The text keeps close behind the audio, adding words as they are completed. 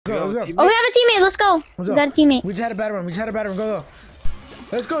go. Oh, we have a teammate. Let's go. We got a teammate. We just had a bad one. We just had a bad one. Go.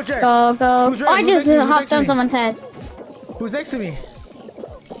 Let's go, Jack. Go. Oh, I just hopped on someone's head. Who's next to me?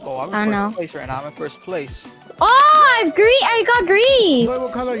 Oh, I'm in first place right now. I'm in first place. Oh, I got grief.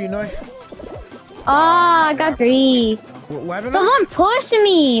 What color are you, Noy? Oh, I got grief. Someone pushed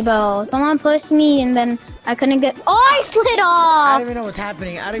me, bro. Someone pushed me, and then I couldn't get. Oh, I slid off. I don't even know what's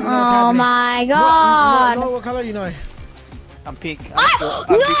happening. Oh my god. No, what color are you, Noy? I'm pink.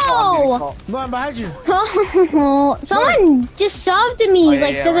 No! No, I'm behind you. Someone just shoved me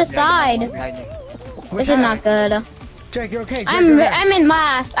to the side. This is not good. Jack, you're okay. I'm in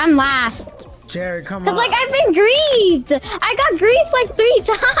last. I'm last. Jared, come on. Cause like I've been griefed. I got griefed like 3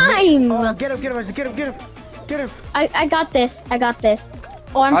 times. Oh, get him, Isaac. Get him. I got this.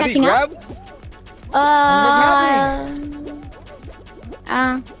 Oh, I'm catching up.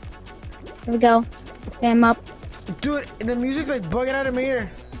 Here we go. Okay, I'm up. Dude, the music's like bugging out of my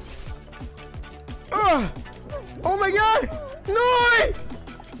ear. Oh my god! No!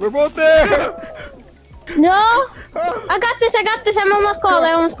 We're both there! No! I got this. I'm almost called.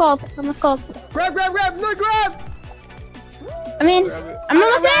 Grab! No, grab! I'm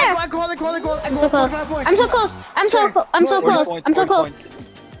almost there. I call. I'm so close.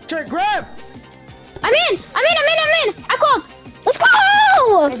 Jared, grab! I'm in. I called. Let's go!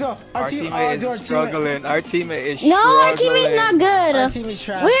 Our teammate is struggling. Our teammate is No, our teammate's not good. Our teammate's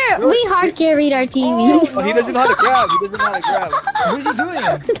trash. We hard carried our teammate. Oh, he doesn't know how to grab. What is he doing?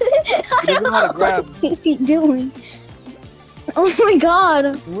 He doesn't know how to grab. What is he doing? Oh my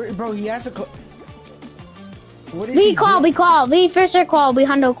god. Bro, he has to. We called. We for sure called. We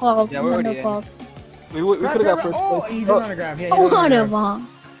hundo called. Yeah, we're already called. We could have got first. Oh, he didn't want to grab. Yeah, what a bomb.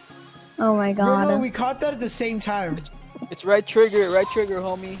 Oh my god. No, we caught that at the same time. It's right trigger,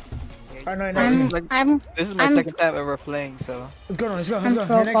 homie. Oh, no, this is my second time ever playing, so. Let's go. I'm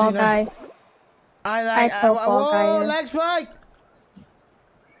pro Fall Guy. Whoa, lag spike!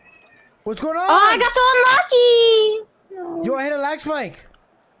 What's going on? Oh, I got so unlucky! Yo, I hit a lag spike.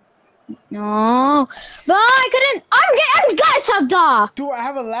 No, but I couldn't. I'm got shoved off. Dude, I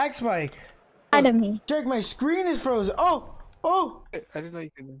have a lag spike. Side of me. Jack, my screen is frozen. Oh! I didn't know you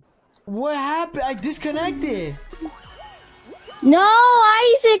could. What happened? I disconnected. No,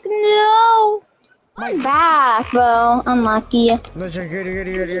 Isaac, no. I'm back, bro. Unlucky. No, Jack, here.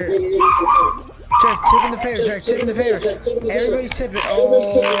 Jack, tip in the favor, Jack, tip in the favor. Everybody tip it.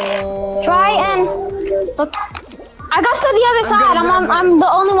 Oh. Try and look. I got to the other side. I'm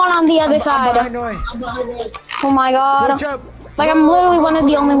the only one on the other side. Oh my god. Like I'm literally one of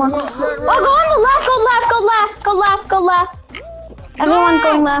the only ones. Oh, go on the left. Go left. Everyone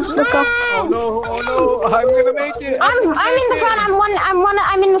going left. Let's go. Oh no! I'm gonna make it. I'm in the front.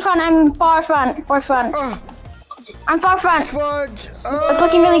 I'm in the front. I'm far front. I'm far front. Fudge. It's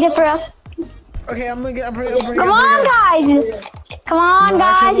looking really good for us. Okay, I'm pretty. Come on, guys. Come on,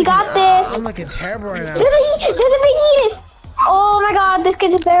 guys. You got this. I'm looking terrible right now. There's a big eaters. Oh my god, this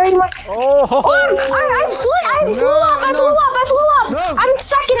kid is very much. Oh! I flew up. No. I'm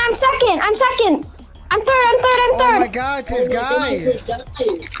second. I'm third. Oh my god, this guy.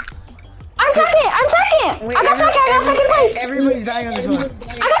 I'm second. Wait, I got second place. Everybody's dying on this one. I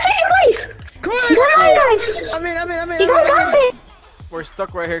got second place. Come on, guys. I'm in. You guys got it. We're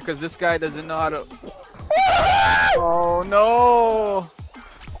stuck right here because this guy doesn't know how to. Oh no!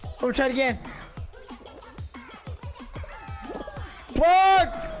 We'll try it again. What?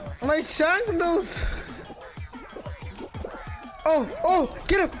 My sandals. Oh,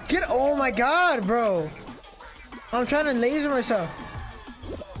 get him. Oh my god, bro. I'm trying to laser myself.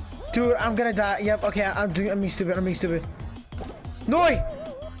 Dude, I'm gonna die. Yep, okay, I'm being stupid. No,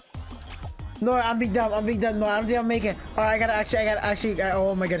 I'm being dumb. No, I don't think I'm making it. Alright, I gotta actually,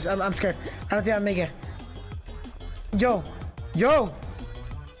 oh my goodness, I'm scared. I don't think I'm making it. Yo.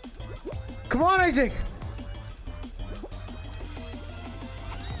 Come on, Isaac.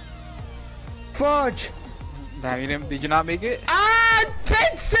 Fudge. Damn, did you not make it?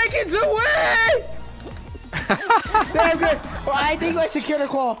 10 seconds away! Damn good. Well, I think I secured a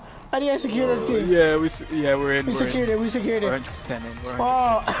call. Yeah, we're in. We secured it. We're 100% in.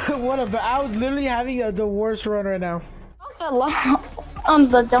 Oh, I was literally having the worst run right now. On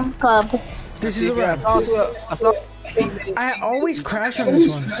the jump club. This is a wrap. I always crash on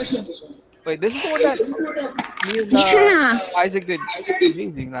this one. Wait, this is the one that me and Isaac did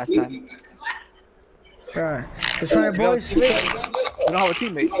amazing last time. Alright, let's try it, boys. We don't have a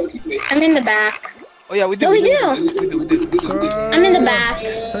teammate. I'm in the back. Oh yeah, we do. No, we do. I'm in the back.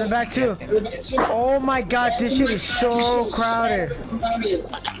 I'm in the back too. Oh my god, this shit is so crowded.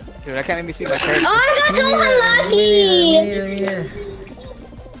 Dude, I can't even see my character. Oh, I got so unlucky.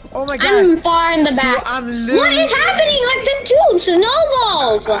 Oh my god. I'm far in the back. Dude, I'm literally... What is happening? Like the two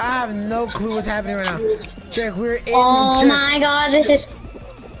snowballs. I have no clue what's happening right now. Check, we're in. Oh my god, this is...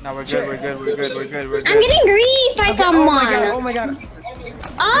 No, we're good, we're good, we're good, we're good, we're good. I'm getting griefed by someone. Oh my god.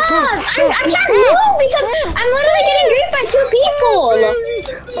 I can't move because I'm literally getting griefed by two people.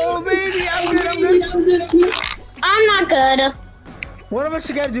 Oh baby, I'm good. I'm not good. One of us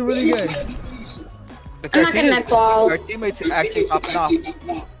gotta do really good. I'm not gonna ball. Our teammates are actually popping off.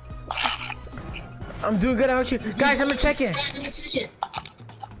 I'm doing good, how about you? Guys, I'm in second.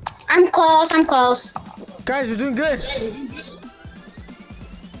 I'm close. Guys, we're doing good.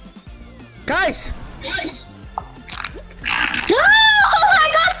 Guys! No!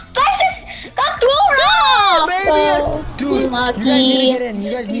 I just got thrown off! Baby! Dude, unlucky. You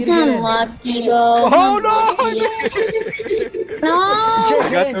guys need to get in. Unlucky, bro. Oh no! No! I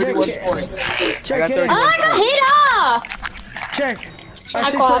got 31 points. Check, I got 31 I got hit off! Check. I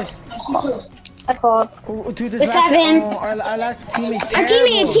caught. Dude, this We're last, seven. Our last teammate's Our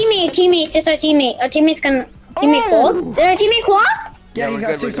terrible. teammate. Just our teammate. Our teammate's gonna... Teammate call? Did our teammate call? Yeah, you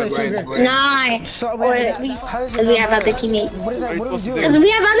got 6 plays, so good. Nice. So, Or how does it we have other teammates. What is that? What do we do? Because we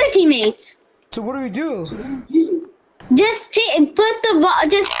have other teammates. So what do we do? Just put the ball,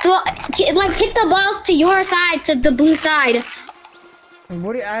 like hit the balls to your side, to the blue side.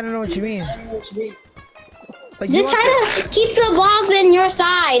 What do you, I don't know what you mean. Like Just try to keep the balls in your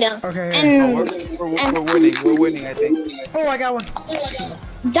side. Okay. And we're winning, I think. Oh, I got one.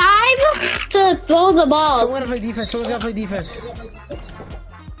 dive to throw the ball. Someone gotta play defense. Someone's gotta play defense.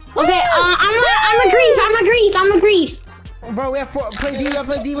 Okay, I'm a grief. Bro, we have 4. Play D. We gotta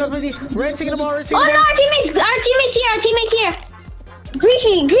play D. Red taking the ball. Red taking Oh the no, ball. our teammates here. Grief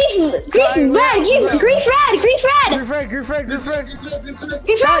red. Grief red.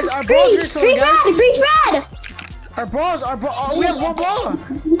 Guys, our balls are so guys. Grief red. Our balls. We have 1 ball. No,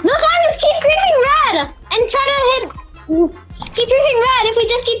 fine, just keep griefing red and try to hit. Keep griefing red. If we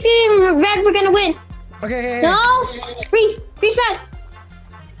just keep griefing red, we're gonna win. Okay. Hey. No, grief red.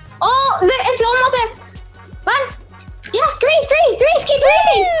 Oh, it's almost there. Run. Yes, grief, keep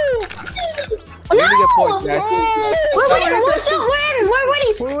griefing. Oh, no.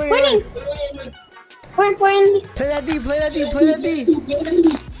 We're winning. We're in. Play that D.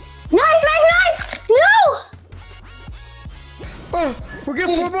 Nice. No. Oh, we're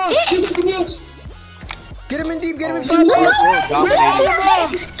getting 4 balls. Get him in deep. 5 balls. Play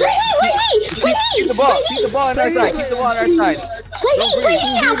Keep the ball on our side. Play D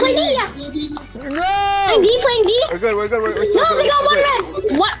now. No. Playing D. We're good. No, we got 1 red.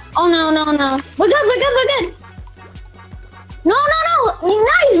 What? Oh no. We're good. No.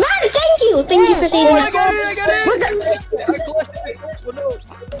 Nice, red. Thank you for saving us. I got it. We're good.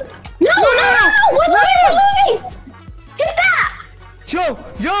 No. We're losing. Take that. Yo.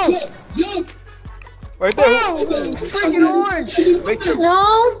 Right there. Oh, freaking orange.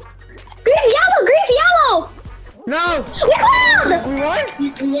 No. Grief yellow. No. We called. We won? We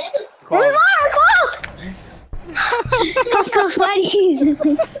called. That's so funny.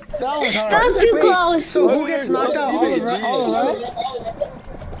 That was hard. That was too Wait, close. So who gets knocked out? All around?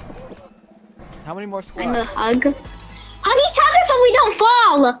 How many more And squads? the hug each other so we don't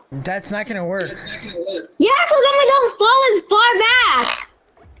fall. That's not gonna work. Yeah, so then we don't fall as far back.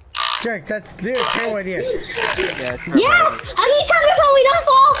 Jerk, that's a terrible idea. Yeah, Yes, hug each other so we don't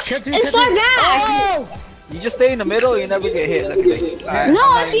fall as far back. Oh! You just stay in the middle, you never get hit. Look at this. I'm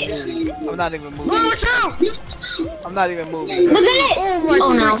not even moving. Watch out! I'm not even moving. But then it. Oh my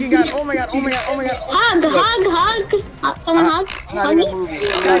Oh no. freaking god! Oh my god! Hug. Someone hug. I'm not even moving.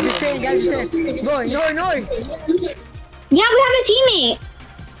 Guys, just stay. Noi. Yeah, we have a teammate.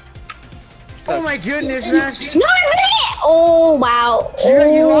 Oh my goodness, man. No, oh wow.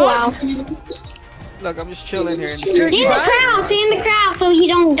 You Oh wow. lost? Look, I'm just chilling here. Jerk, Stay you in the died? crowd. Stay in the crowd so you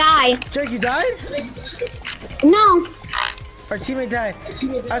don't die. Jerk, you died? No. Our teammate died.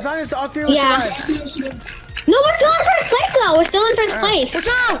 As long as all 3 of us Yeah. survive. No, we're still in first place though. We're still in first place. Watch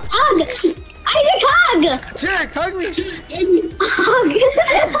out! Hug. I said hug. Jerk, hug me. Hug.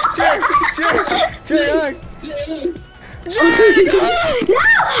 Jerk, hug. No!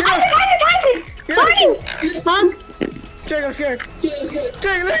 Fine! Hug! Jerk, I'm scared.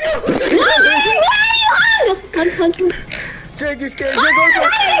 Jerk, let go! No! Hug! Jerk, you're scared. I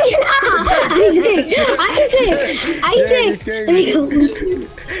can say. Let me go. No.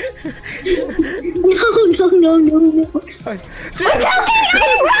 Jerk!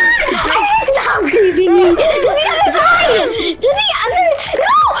 Stop creeping me. To the other side! To the other... No!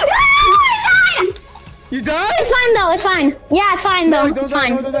 You died? It's fine though, it's fine. Yeah, it's fine though. It's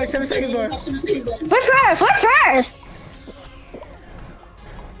fine. Don't die. 7 seconds more. We're first.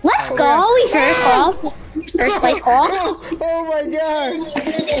 call. We first call. First place call. Oh my god.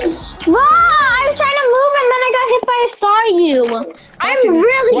 Wow, I was trying to move and then I got hit by a Staryu. I'm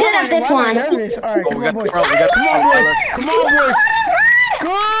really good at this one. Alright, come on, boys. Come Come on, boys.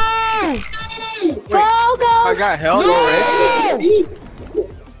 Go! Go, go. I got held already.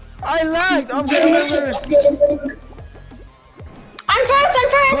 I lagged. I'm good. I'm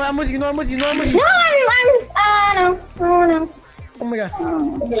first. No, I'm with you. No, I'm with you. No, no. Oh my god.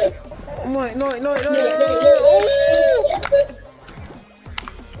 No.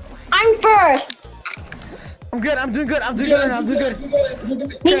 I'm first. I'm good. I'm doing good.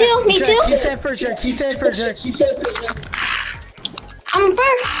 Me too. Keep saying first, Jack. I'm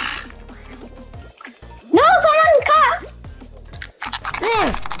first. No, someone cut.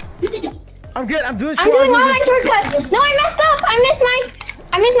 I'm good. I'm doing all my shortcuts. No, I messed up.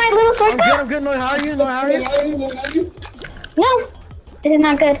 I missed my little shortcut. I'm good. No, how are you? No, this is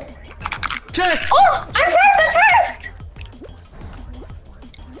not good. Check. Oh, I'm first.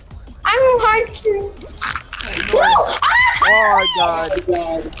 I'm hard to. No! Oh my god.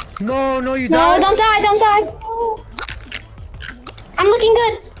 No, you No, died. don't die. I'm looking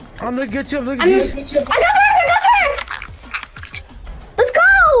good. I'm looking good too. I got first. Let's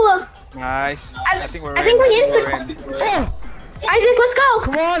go. Nice. I think we're I think we in. insta. Isaac, let's go.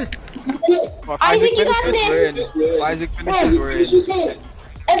 Come on. Isaac, you got this. Isaac finishes, we're in.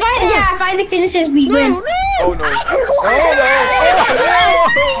 If Isaac finishes, we win. Oh no. I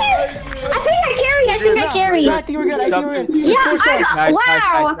think I carried. I think we're good. Yeah,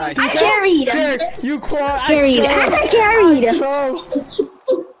 wow. Nice. I carried. Jack, you quad. Carried. Hashtag carried.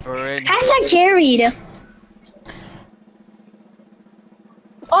 We're in. Hashtag carried.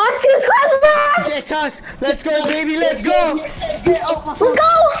 Oh, two squads left. Jack, toss. Let's go, baby. Let's go. Let's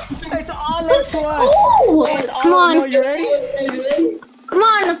go. It's all up to us. Ooh, come on. You ready? Come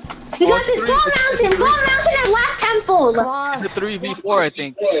on. We got this Ball Mountain at Black Temple. Come on. It's a 3v4, I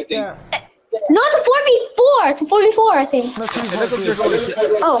think. Yeah. No, it's a 4v4. It's a 4v4, I think. Let's It looked like there's only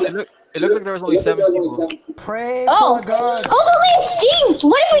Oh. it looked like there was only 7 people. Pray Oh. for God. Oh, but wait, it's dinked.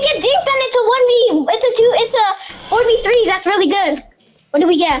 What if we get dinked and it's a 4v3? That's really good. What do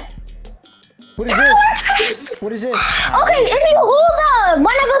we get? What is this? What is this? Okay, if you hold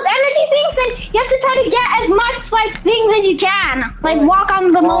one of those energy things, then you have to try to get as much like things as you can. Like walk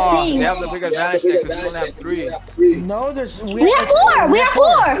on the most They things. have the big advantage there because we only have 3. No, there's. We have 4. We have 4.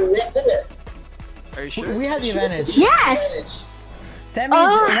 Are you sure? We have the advantage. Yes. That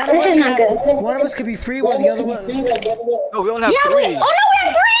means This is not good. one of us could be free while the other one. No, we only have Yeah, 3. we. Oh no, we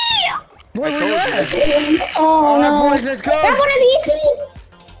have 3. Where I you at? Oh Alright, no. boys, let's go. Grab one of these.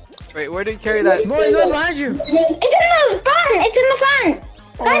 Wait, where did you carry that? No, he's not behind you. It's in the front.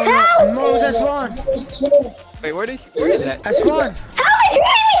 Guys, help! No, it's at spawn. Wait, where is that? At spawn. Help! It's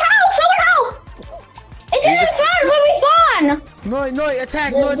really help! Someone help! It's in the front where we spawn. No,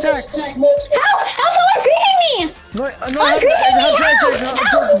 attack. No attack. Help! Someone's griefing me! No, Someone's griefing me! Help!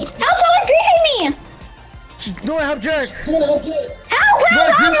 Someone's griefing me! No, help Jerk. Help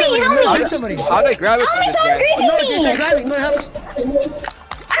me! Somebody. How did I grab it Help from me! this Someone's guy? griefing No, me! just grab it. No, help.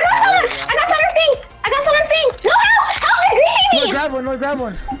 I got someone's thing! No, help! They're griefing me! No, grab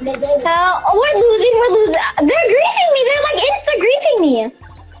one. Help! We're losing. They're griefing me! They're like insta-griefing me!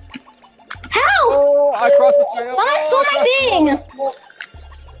 Help! Oh, I crossed the trail. Someone stole my thing!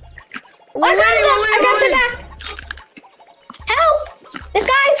 I got the back! Help! This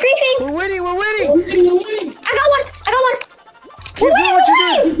guy is griefing! We're winning. I got one! Keep doing what you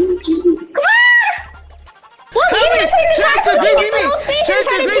do. Come on! Well, Help even me! if we just Check have the to griefing get the me. most space Check and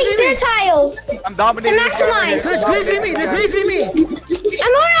try the to take griefing their me. tiles! I'm dominating. To maximize. They're griefing me. I'm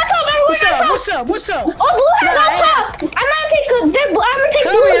going on top! What's up? Oh, blue has on top! I'm gonna take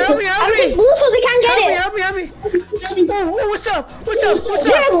blue so they can't get it! Help me. Oh, what's up? No,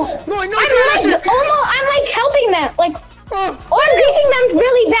 I'm like helping them, like, Oh, or I'm griefing them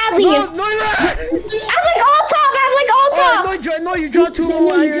really badly. no. I'm like all top. No, you draw too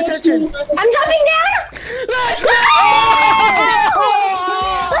much your attention. I'm jumping down. Let's go!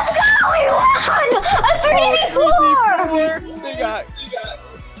 Let's go! We won! A 3v4! They got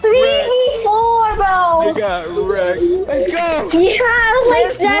 3v4, bro! They got wrecked. Let's go! Yeah, it was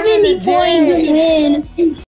like 70 points win.